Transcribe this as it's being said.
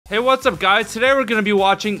Hey, what's up, guys? Today we're gonna be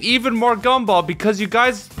watching even more Gumball because you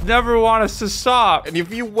guys never want us to stop. And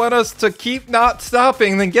if you want us to keep not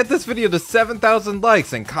stopping, then get this video to 7,000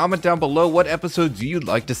 likes and comment down below what episodes you'd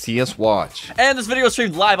like to see us watch. And this video is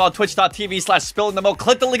streamed live on twitch.tv/spillingthemo.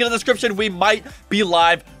 Click the link in the description. We might be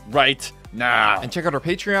live right now. And check out our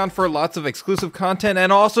Patreon for lots of exclusive content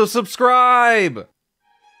and also subscribe!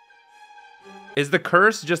 Is the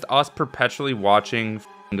curse just us perpetually watching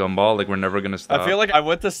Gumball? Like we're never gonna stop? I feel like I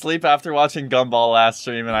went to sleep after watching Gumball last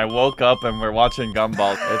stream and I woke up and we're watching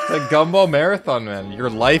Gumball. It's a Gumball marathon, man. Your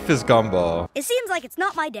life is Gumball. It seems like it's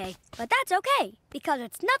not my day, but that's okay, because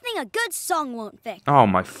it's nothing a good song won't fix. Oh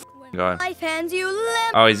my god. Life hands you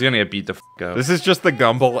lemon. Oh, he's gonna get beat the out. This is just the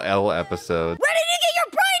Gumball L episode. Where did you get your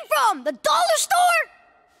brain from? The dollar store?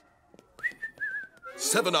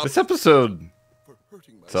 7-Up. This episode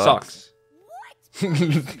sucks.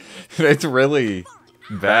 It's really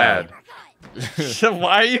bad.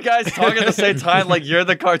 Why are you guys talking at the same time like you're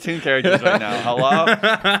the cartoon characters right now? Hello?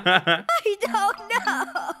 I don't know.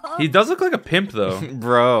 He does look like a pimp though.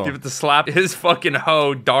 Bro. Give it to slap his fucking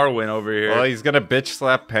hoe Darwin over here. Well, he's gonna bitch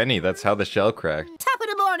slap Penny. That's how the shell cracked. Top of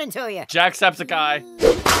the morning to you.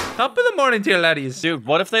 Jacksepticeye. Top of the morning to you, laddies. Dude,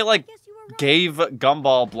 what if they like gave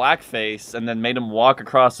Gumball blackface and then made him walk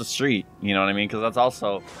across the street? You know what I mean? Because that's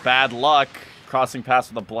also bad luck. Crossing paths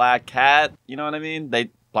with a black cat. You know what I mean?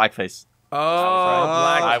 Blackface. Oh,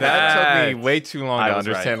 black cat. That took me way too long to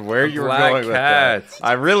understand where you were going with that.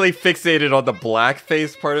 I'm really fixated on the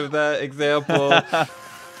blackface part of that example.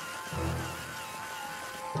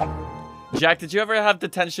 Jack, did you ever have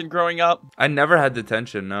detention growing up? I never had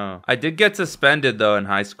detention, no. I did get suspended though in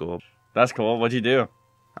high school. That's cool. What'd you do?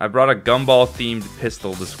 I brought a Gumball themed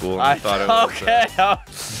pistol to school and I thought it was okay.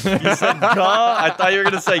 You said gun? I thought you were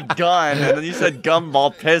gonna say gun, and then you said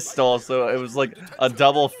Gumball pistol, so it was like a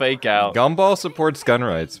double fake out. Gumball supports gun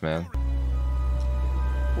rights, man.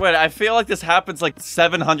 Wait, I feel like this happens like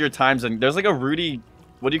 700 times, and there's like a Rudy,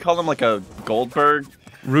 what do you call them, like a Goldberg?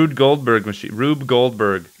 Rube Goldberg machine. Rube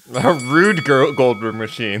Goldberg. A rude Goldberg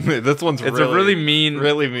machine. This one's It's a really mean.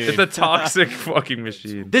 Really It's a toxic fucking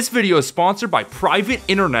machine. This video is sponsored by private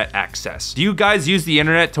internet access. Do you guys use the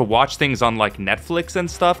internet to watch things on like Netflix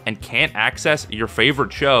and stuff and can't access your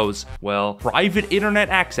favorite shows? Well, private internet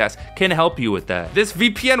access can help you with that. This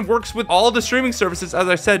VPN works with all the streaming services, as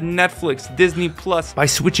I said, Netflix, Disney Plus. By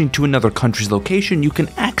switching to another country's location, you can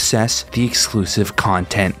access the exclusive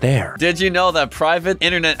content there. Did you know that private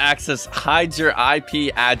internet access hides your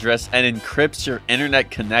IP address and encrypts your internet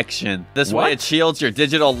connection? This way it shields your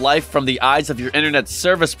digital life from the eyes of your internet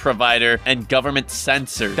service provider and government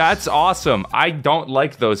censors. That's awesome. I don't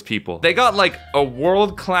like those people. They got like a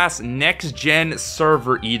world-class next-gen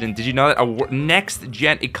server, Eden. Did you know that? A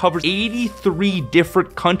next-gen, it covers 83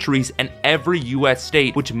 different countries and every US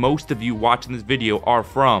state, which most of you watching this video are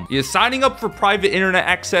from. Yeah, signing up for private internet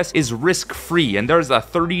access is risk-free, and there's a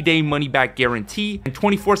 30-day money-back guarantee and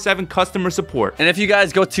 24/7 customer support. And if you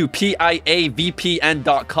guys go to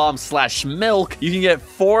piavpn.com/milk, you can get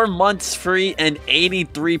 4 months free and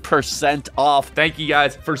 83% off. Thank you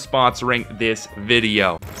guys for sponsoring this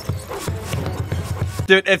video.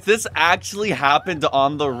 Dude, if this actually happened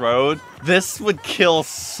on the road, this would kill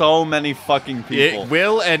so many fucking people. It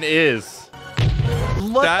will and is.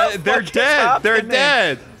 They're dead. They're dead. They're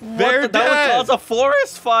dead. That would cause a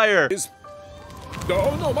forest fire.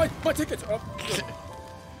 No, my ticket.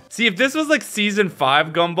 See, if this was like season 5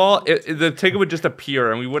 Gumball, the ticket would just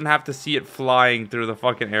appear and we wouldn't have to see it flying through the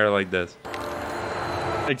fucking air like this.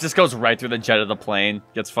 It just goes right through the jet of the plane,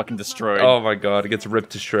 gets fucking destroyed. Oh my god, it gets ripped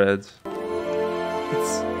to shreds.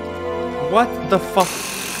 What the fuck?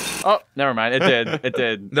 Oh, never mind. It did. It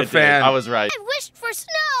did. The fan. I was right. I wished for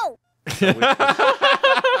snow.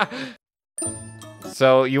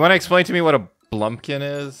 So, you want to explain to me what a blumpkin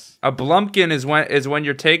is? A blumpkin is when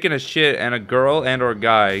you're taking a shit and a girl and or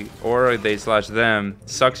guy, or they/them,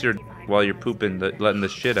 sucks your while you're pooping, letting the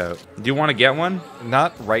shit out. Do you want to get one?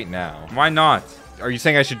 Not right now. Why not? Are you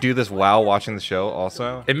saying I should do this while watching the show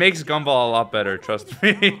also? It makes Gumball a lot better, trust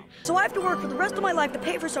me. So I have to work for the rest of my life to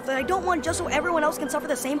pay for stuff that I don't want just so everyone else can suffer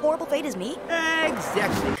the same horrible fate as me?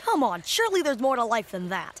 Exactly. Come on, surely there's more to life than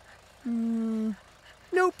that.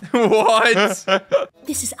 Nope. What?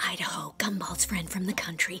 This is Idaho, Gumball's friend from the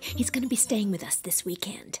country. He's gonna be staying with us this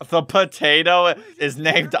weekend. The potato is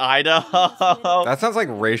named Idaho. That sounds like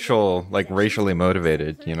racially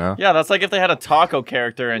motivated, you know? Yeah, that's like if they had a taco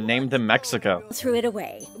character and named him Mexico. Threw it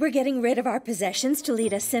away. We're getting rid of our possessions to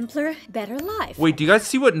lead a simpler, better life. Wait, do you guys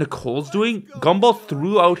see what Nicole's doing? Gumball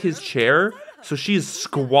threw out his chair So she's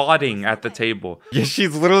squatting at the table. Yeah,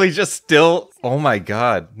 she's literally just still. Oh my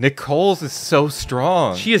god. Nicole's is so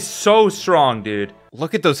strong. She is so strong, dude.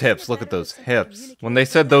 Look at those hips. Look at those hips. When they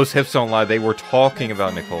said those hips don't lie, they were talking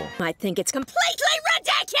about Nicole. I think it's completely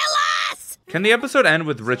ridiculous! Can the episode end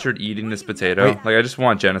with Richard eating this potato? Wait. Like, I just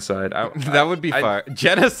want genocide. That would be fire.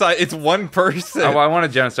 Genocide, it's one person. I want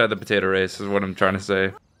to genocide the potato race, is what I'm trying to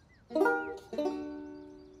say.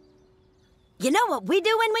 You know what we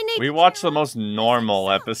do when we need... We watch the most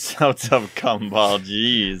normal episodes of Gumball,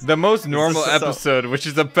 jeez. The most normal This is so- episode, which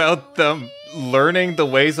is about them learning the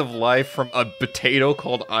ways of life from a potato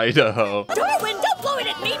called Idaho. Darwin, don't blow it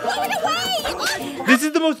at me! Blow it away! This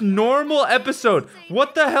is the most normal episode.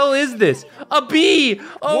 What the hell is this? A bee!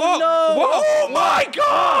 Oh Whoa, no! whoa, Oh my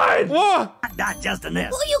god! Whoa!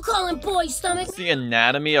 Who you calling boy stomach? The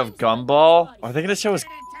anatomy of Gumball? Are they gonna show us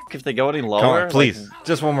if they go any lower? Come on, please.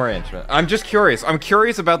 Just one more inch. I'm just curious. I'm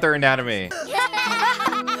curious about their anatomy.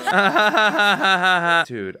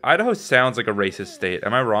 Dude, Idaho sounds like a racist state.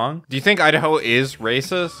 Am I wrong? Do you think Idaho is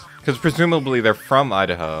racist? Because presumably they're from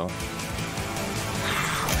Idaho.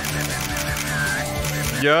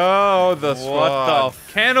 Yo, the squad. What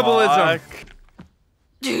the Cannibalism. fuck?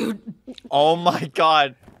 Dude. Oh my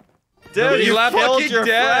god. Dude, you left killed fucking your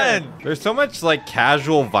dead. friend. There's so much like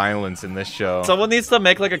casual violence in this show. Someone needs to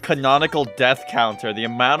make like a canonical death counter. The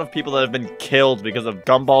amount of people that have been killed because of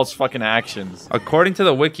Gumball's fucking actions. According to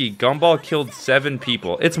the wiki, Gumball killed 7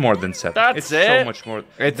 people. It's more than 7. That's it's it? so much more.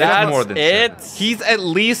 It's That's more than it? 7. He's at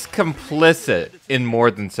least complicit in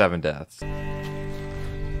more than 7 deaths.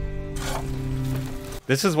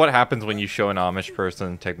 This is what happens when you show an Amish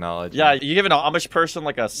person technology. Yeah, you give an Amish person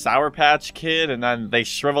like a Sour Patch Kid and then they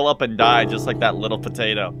shrivel up and die just like that little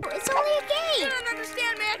potato. It's only a game. I don't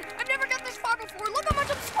understand, man. I've never got this far before. Look how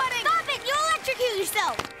much I'm sweating. Stop it. You'll electrocute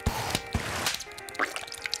yourself.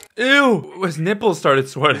 Ew! His nipples started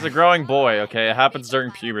He's sweating. a growing boy, okay? It happens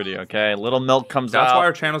during puberty, okay? Little milk comes That's out. why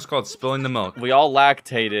our channel's called Spilling the Milk. We all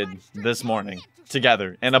lactated this morning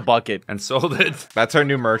together in a bucket. And sold it. That's our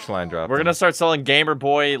new merch line drop. We're gonna start selling Gamer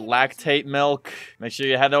Boy lactate milk. Make sure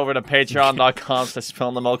you head over to patreon.com to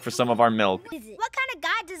spill the milk for some of our milk. What kind of guy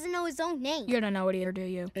doesn't know his own name? You don't know it either, do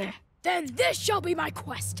you? Then this shall be my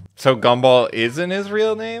quest. So Gumball isn't his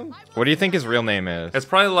real name? What do you think his real name is? It's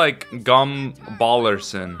probably like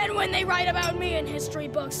Gumballerson. And when they write about me in history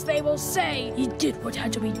books, they will say he did what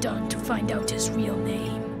had to be done to find out his real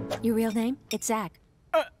name. Your real name? It's Zach.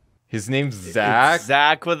 His name's Zach?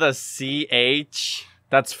 Zach with a CH?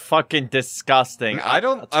 That's fucking disgusting. I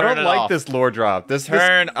don't Turn it like off. this lore drop. Turn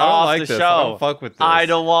I don't off like the this. show. I don't fuck with this. I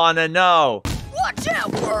don't wanna know. Watch out,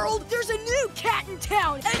 world! There's a new cat in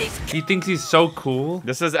town, and he's... He thinks he's so cool.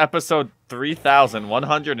 This is episode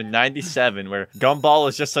 3197, where Gumball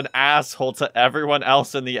is just an asshole to everyone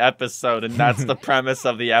else in the episode, and that's the premise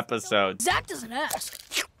of the episode. Zach doesn't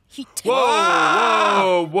ask. He takes...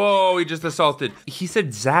 Whoa, whoa, he just assaulted. He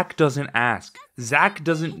said Zach doesn't ask. Zach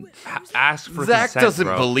doesn't ask for Zach consent, doesn't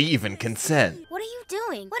bro. believe in consent. What are you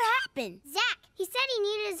doing? What happened? Zach, he said he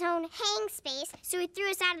needed his own hang space, so he threw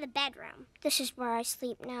us out of the bedroom. This is where I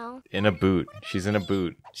sleep now. In a boot. She's in a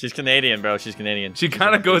boot. She's Canadian, bro. She's Canadian. She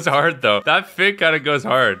kind of goes hard, though. That fit kind of goes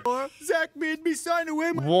hard. Zach made me sign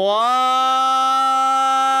away my...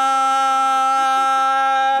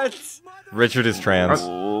 What? Richard is trans.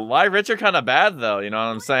 Why Richard kind of bad, though? You know what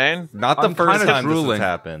I'm saying? Not the I'm first kinda time this drooling. has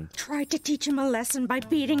happened. Tried to teach him a lesson by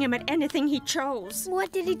beating him at anything he chose.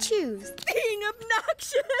 What did he choose? Being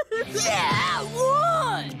obnoxious! Yeah,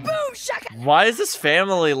 what? Boom, shaka! Why is this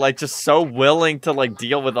family, like, just so willing to, like,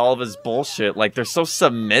 deal with all of his bullshit? Like, they're so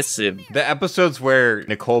submissive. The episodes where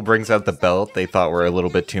Nicole brings out the belt, they thought were a little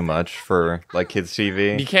bit too much for, like, kids'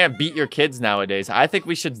 TV. You can't beat your kids nowadays. I think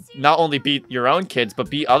we should not only beat your own kids, but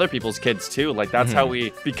beat other people's kids, too. Like, that's how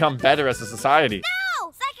we become better as a society.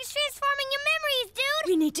 No! Zach is transforming your memories,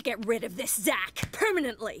 dude! We need to get rid of this Zach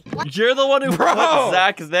permanently. You're the one who put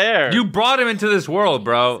Zach there. You brought him into this world,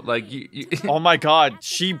 bro. Like, you Oh my god,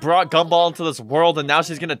 she brought Gumball into this world and now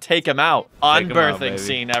she's gonna take him out. Take him out, Unbirthing baby.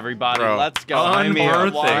 scene, everybody. Bro. Let's go. Sign me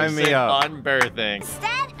up. Sign me up. Unbirthing.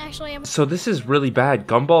 Instead, actually, I'm... So this is really bad.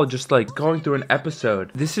 Gumball just like going through an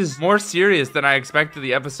episode. This is more serious than I expected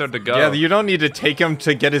the episode to go. Yeah, you don't need to take him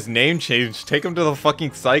to get his name changed. Take him to the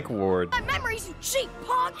fucking psych ward. My memories, you cheap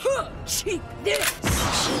punk! Huh, cheap this!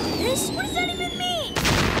 Cheap this? What does that even mean?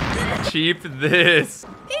 Cheap this.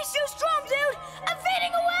 He's too strong, dude! I'm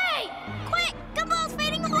fading away! Quick! Gumball's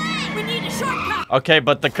fading away! We need a shortcut! Okay,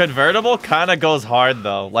 but the convertible kind of goes hard,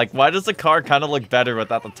 though. Like, why does the car kind of look better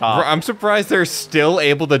without the top? I'm surprised they're still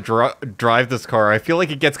able to drive this car. I feel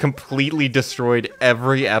like it gets completely destroyed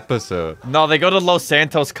every episode. No, they go to Los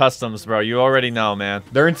Santos Customs, bro. You already know, man.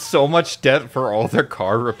 They're in so much debt for all their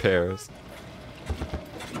car repairs.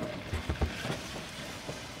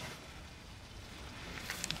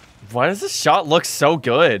 Why does this shot look so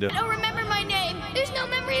good? I don't remember my name. There's no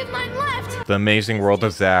memory of mine left. The Amazing World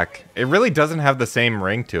of Zach. It really doesn't have the same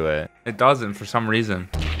ring to it. It doesn't for some reason.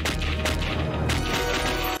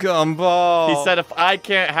 Gumball. He said, if I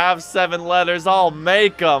can't have 7 letters, I'll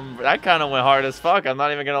make them. That kind of went hard as fuck. I'm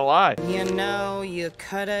not even gonna lie. You know, you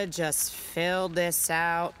coulda just filled this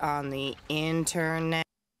out on the internet.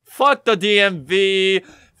 Fuck the DMV.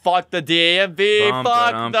 Fuck the DMV.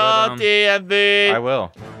 Fuck the DMV. I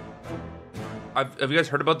will. Have you guys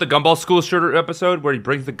heard about the Gumball school shooter episode where he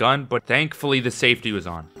brings the gun, but thankfully the safety was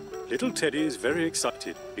on? Little Teddy is very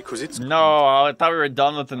excited because it's... No, I thought we were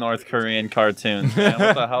done with the North Korean cartoons. Man,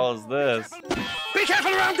 what the hell is this? Be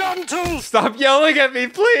careful around garden tools! Stop yelling at me,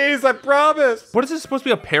 please, I promise. What is this supposed to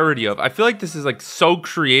be a parody of? I feel like this is like so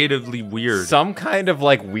creatively weird. Some kind of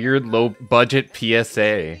like weird low budget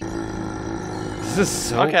PSA. This is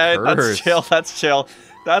so okay, cursed. that's chill, that's chill.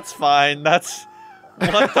 That's fine, that's...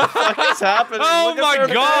 What the fuck is happening? Oh my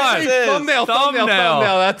god! Thumbnail.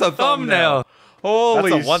 That's a thumbnail. Holy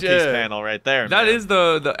That's a One Piece shit. panel right there, That man. is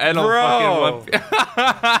the end of fucking One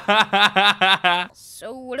Piece.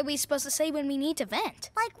 So what are we supposed to say when we need to vent?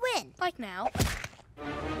 Like when? Like now.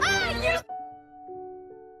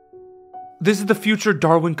 This is the future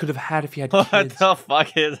Darwin could have had if he had What kids. the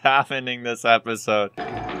fuck is happening this episode?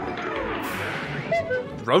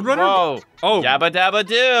 Roadrunner? Whoa. Oh. Yabba dabba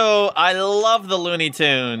doo. I love the Looney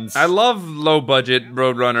Tunes. I love low budget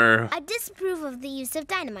Roadrunner. I disapprove of the use of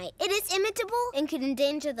dynamite. It is imitable and could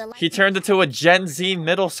endanger the life. He turned into a Gen Z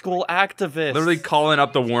middle school activist. Literally calling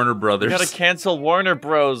up the Warner Brothers. You gotta cancel Warner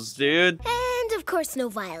Bros, dude. And of course, no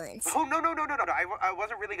violence. Oh, no. I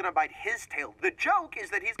wasn't really gonna bite his tail. The joke is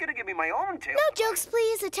that he's gonna give me my own tail. No jokes,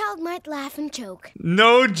 please. A child might laugh and choke.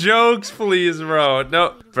 No jokes, please, bro.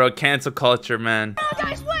 No. Bro, cancel culture, man. Oh,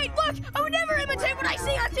 guys, wait, look! I would never imitate what I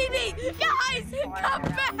see on TV! Guys, come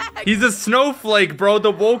back! He's a snowflake, bro.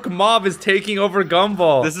 The woke mob is taking over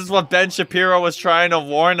Gumball. This is what Ben Shapiro was trying to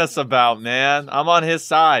warn us about, man. I'm on his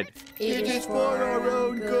side. It is for our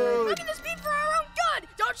own good. How can this be for our own good?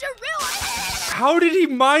 Don't you realize? How did he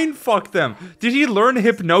mind fuck them? Did he learn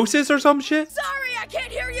hypnosis or some shit? Sorry, I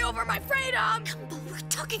can't hear you over my freedom! Gumball, we're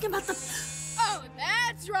talking about the... Oh,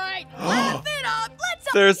 that's right! Laugh it up!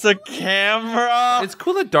 Let's... There's a camera! It's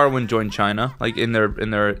cool that Darwin joined China, like in their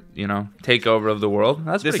you know, takeover of the world.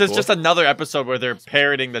 That's This pretty is cool. just another episode where they're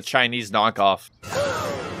parroting the Chinese knockoff.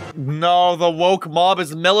 No, the woke mob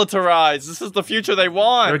is militarized. This is the future they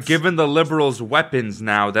want. They're giving the liberals weapons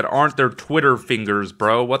now that aren't their Twitter fingers,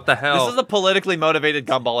 bro. What the hell? This is a politically motivated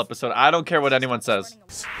Gumball episode. I don't care what anyone says.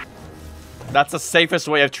 That's the safest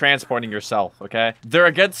way of transporting yourself, okay? They're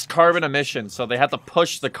against carbon emissions, so they have to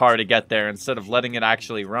push the car to get there instead of letting it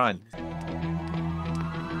actually run.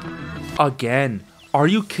 Again. Are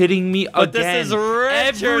you kidding me? But Again. this is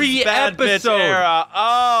Richard's every bad bitch episode. era.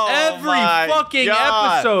 Oh, every my fucking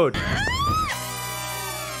God. episode.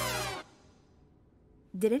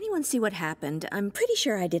 Did anyone see what happened? I'm pretty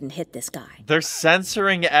sure I didn't hit this guy. They're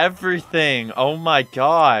censoring everything. Oh my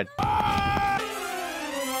god.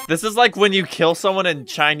 This is like when you kill someone in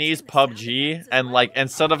Chinese PUBG and like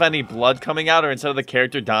instead of any blood coming out or instead of the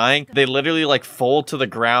character dying, they literally like fold to the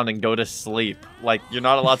ground and go to sleep. Like you're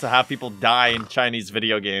not allowed to have people die in Chinese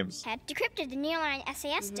video games. Had decrypted the nearline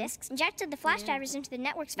SAS disks, injected the flash drivers into the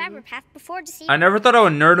network's fiber path before deceiving. I never thought I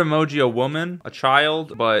would nerd emoji a woman, a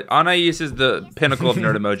child, but Anais is the pinnacle of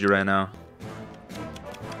nerd emoji right now.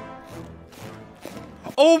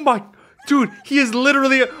 Oh my... Dude, he is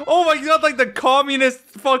literally, oh my god, like the communist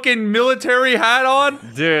fucking military hat on.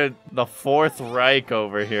 Dude, the Fourth Reich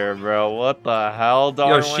over here, bro. What the hell,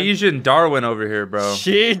 Darwin? Yo, Xi Jinping Darwin over here, bro.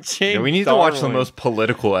 Xi Jinping. Yeah, we need to watch the most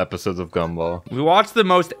political episodes of Gumball. We watched the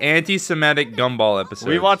most anti-Semitic Gumball episode.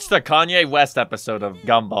 We watched the Kanye West episode of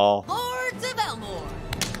Gumball. Lords of Elmore.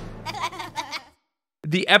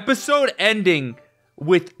 The episode ending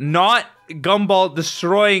with not Gumball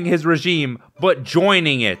destroying his regime, but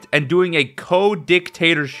joining it and doing a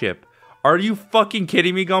co-dictatorship. Are you fucking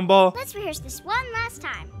kidding me, Gumball? Let's rehearse this one last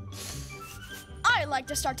time. I'd like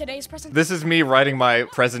to start today's presentation. This is me writing my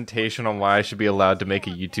presentation on why I should be allowed to make a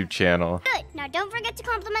YouTube channel. Good. Now don't forget to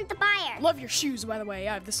compliment the buyer. Love your shoes, by the way.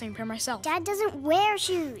 I have the same pair myself. Dad doesn't wear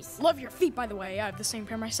shoes. Love your feet, by the way. I have the same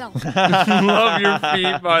pair myself. Love your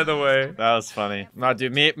feet, by the way. That was funny. No,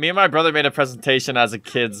 dude, me and my brother made a presentation as a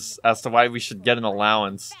kids as to why we should get an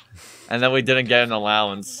allowance. And then we didn't get an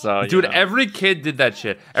allowance, so dude, every kid did that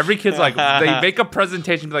shit. Every kid's like, they make a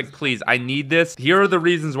presentation, be like, please, I need this. Here are the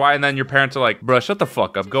reasons why, and then your parents are like, bro, shut the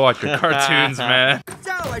fuck up. Go watch your cartoons, man.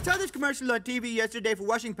 So, I saw this commercial on TV yesterday for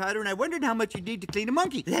washing powder, and I wondered how much you'd need to clean a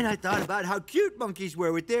monkey. Then I thought about how cute monkeys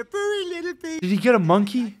were with their furry little feet. Did he get a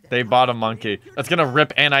monkey? They bought a monkey. That's gonna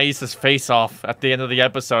rip Anaisa's face off at the end of the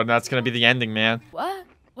episode, and that's gonna be the ending, man. What?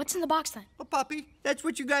 What's in the box then? A puppy. That's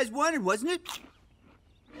what you guys wanted, wasn't it?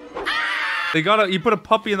 You put a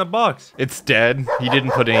puppy in the box. It's dead. He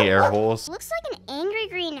didn't put any air holes. Looks like an angry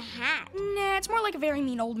green hat. Nah, it's more like a very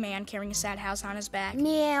mean old man carrying a sad house on his back.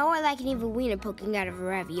 Yeah, or like an evil wiener poking out of a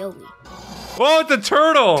ravioli. Oh, it's a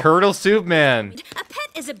turtle. Turtle soup man. A pet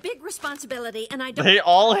is a big responsibility, and I don't... They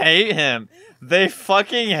all hate him. They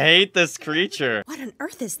fucking hate this creature. What on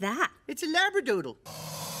earth is that? It's a labradoodle.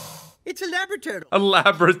 It's a labraturtle. A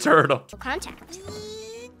labraturtle. Contact.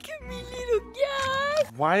 Come here, little guy.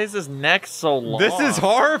 Why is his neck so long? This is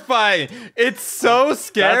horrifying. It's so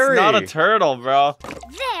scary. That's not a turtle, bro.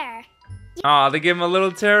 There. Aw, they gave him a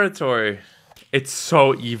little territory. It's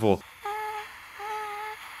so evil.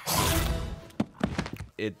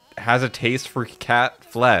 It has a taste for cat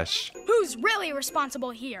flesh. Who's really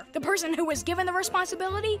responsible here? The person who was given the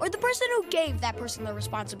responsibility or the person who gave that person the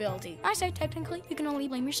responsibility? I say technically, you can only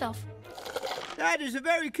blame yourself. That is a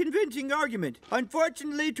very convincing argument.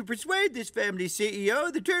 Unfortunately, to persuade this family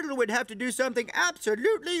CEO, the turtle would have to do something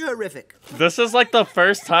absolutely horrific. This is like the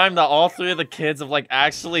first time that all three of the kids have like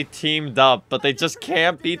actually teamed up, but they just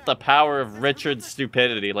can't beat the power of Richard's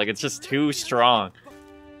stupidity. Like, it's just too strong.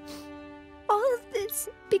 All of this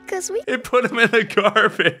because we... It put him in the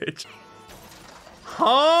garbage.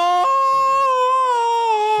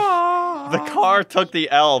 The car took the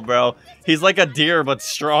L, bro. He's like a deer, but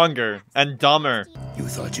stronger and dumber. You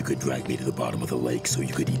thought you could drag me to the bottom of the lake so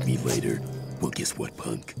you could eat me later? Well, guess what,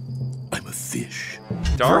 punk? I'm a fish.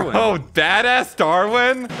 Darwin. Oh, badass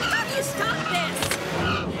Darwin. How do you stop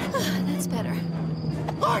this? That's better.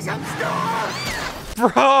 Awesome stuff!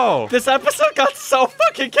 Bro. This episode got so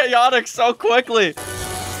fucking chaotic so quickly.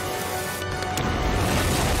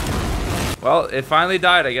 Well, it finally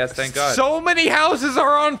died, I guess. Thank God. So many houses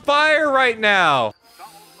are on fire right now.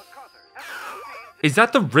 Is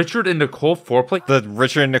that the Richard and Nicole foreplay? The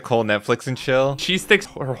Richard and Nicole Netflix and chill? She sticks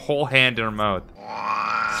her whole hand in her mouth.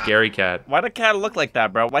 Scary cat. Why did cat look like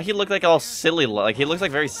that, bro? Why he look like all silly? Like he looks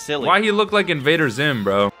like very silly. Why he look like Invader Zim,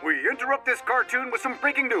 bro? We interrupt this cartoon with some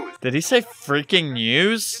breaking news. Did he say freaking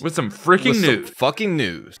news? With some freaking news. Some fucking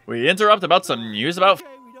news. We interrupt about some news about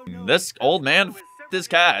this old man this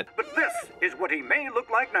cat. But this is what he may look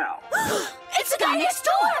like now. It's the guy next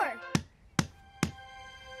door!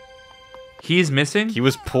 He's missing? He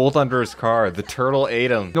was pulled under his car. The turtle ate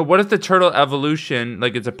him. No, what if the turtle evolution,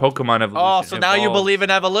 like it's a Pokemon evolution? Oh, so now you believe in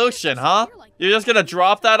evolution, huh? You're just gonna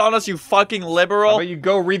drop that on us, you fucking liberal? How about you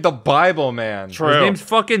go read the Bible, man? True. His name's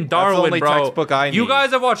fucking Darwin, That's the only bro. textbook I need. You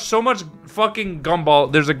guys have watched so much fucking Gumball.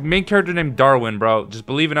 There's a main character named Darwin, bro. Just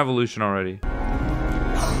believe in evolution already.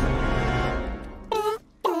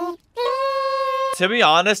 To be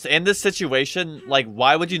honest, in this situation, like,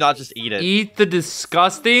 why would you not just eat it? Eat the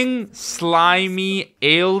disgusting, slimy,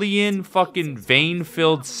 alien, fucking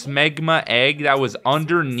vein-filled smegma egg that was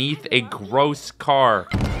underneath a gross car.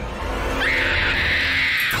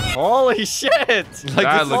 Holy shit! Like,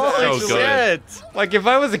 that looks so good. Like, if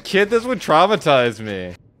I was a kid, this would traumatize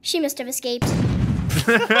me. She must have escaped.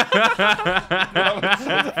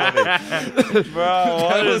 Bro,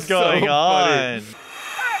 what is going on?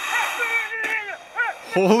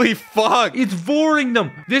 Holy fuck! It's boring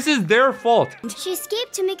them. This is their fault. She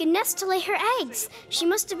escaped to make a nest to lay her eggs. She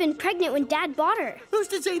must have been pregnant when Dad bought her. Who's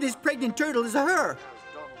to say this pregnant turtle is a her?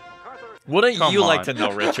 Wouldn't Come you on. like to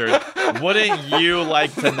know, Richard? Wouldn't you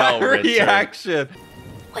like to know, Richard? Reaction.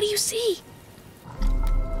 What do you see?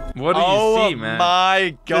 What do you see, man? Oh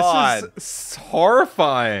my god. This is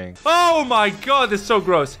horrifying. Oh my god, this is so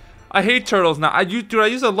gross. I hate turtles now. I used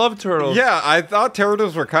to love turtles. Yeah, I thought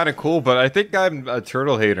turtles were kind of cool, but I think I'm a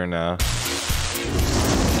turtle hater now.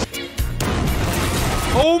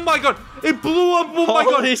 Oh my god, it blew up. Oh my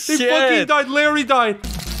god, Holy they shit. fucking died. Larry died.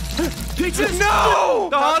 Pizza, no!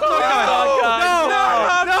 The hot dog guy.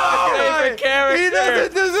 No! Favorite character. He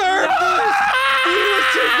doesn't deserve this! He was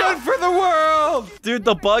too good for the world! Dude,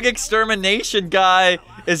 the bug extermination guy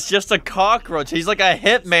is just a cockroach. He's like a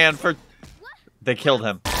hitman for... They killed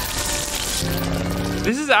him.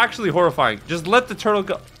 This is actually horrifying. Just let the turtle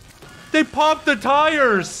go. They popped the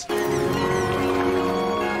tires.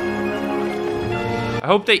 I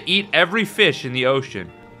hope they eat every fish in the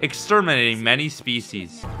ocean, exterminating many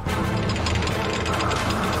species.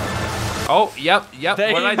 Oh, yep.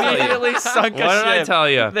 They immediately sunk a ship. What did I tell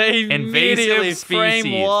you? They immediately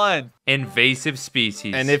frame one. Invasive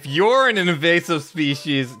species. And if you're an invasive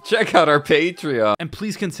species, check out our Patreon. And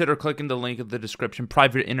please consider clicking the link in the description.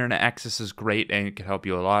 Private internet access is great and it can help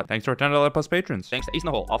you a lot. Thanks to our $10 plus patrons. Thanks to Ace in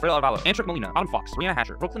the Hole, Alfredo Arvalo, Antrick Molina, Autumn Fox, Rihanna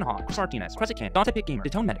Hatcher, Brooklyn Hahn, Chris Martinez, Crescent Can, Dante Pick Gamer,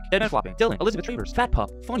 Detone Medic, Deadman Flopping, Dylan, Elizabeth Travers, Fat Pup,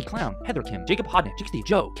 Funny Clown, Heather Kim, Jacob Hodnick, Chick Steve,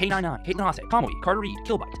 Joe, K99, Caitlin Hasse, Conway, Carter Reed,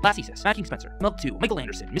 Killbite, Lassiesis, Matt King Spencer, Milk2, Michael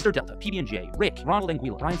Anderson, Mr. Delta, PB&J, Rick, Ronald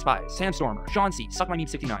Anguilla, Ryan Spies, Sam Stormer, Sean C, Suck My Meme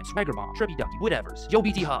 69, Swagger Bomb, Trippy Ducky, Woodevers, Joe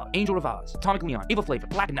BT Hub, Angel Ravaz, Atomic Leon, Eva Flavor,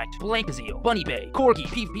 Black Knight, Blankazeel, Bunny Bay, Corgi,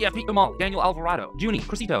 PFP Amal, Daniel Alvarado, Junie,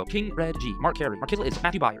 Crisito, King Red G, Mark Carey, Markilla is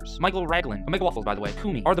Matthew Byers, Michael Raglan, Omega Waffles by the way,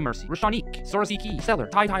 Kumi, Are the Mercy, Rashanique, Soraziki, Seller,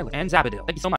 Ty Tyler, and Zabadil. Thank you so much.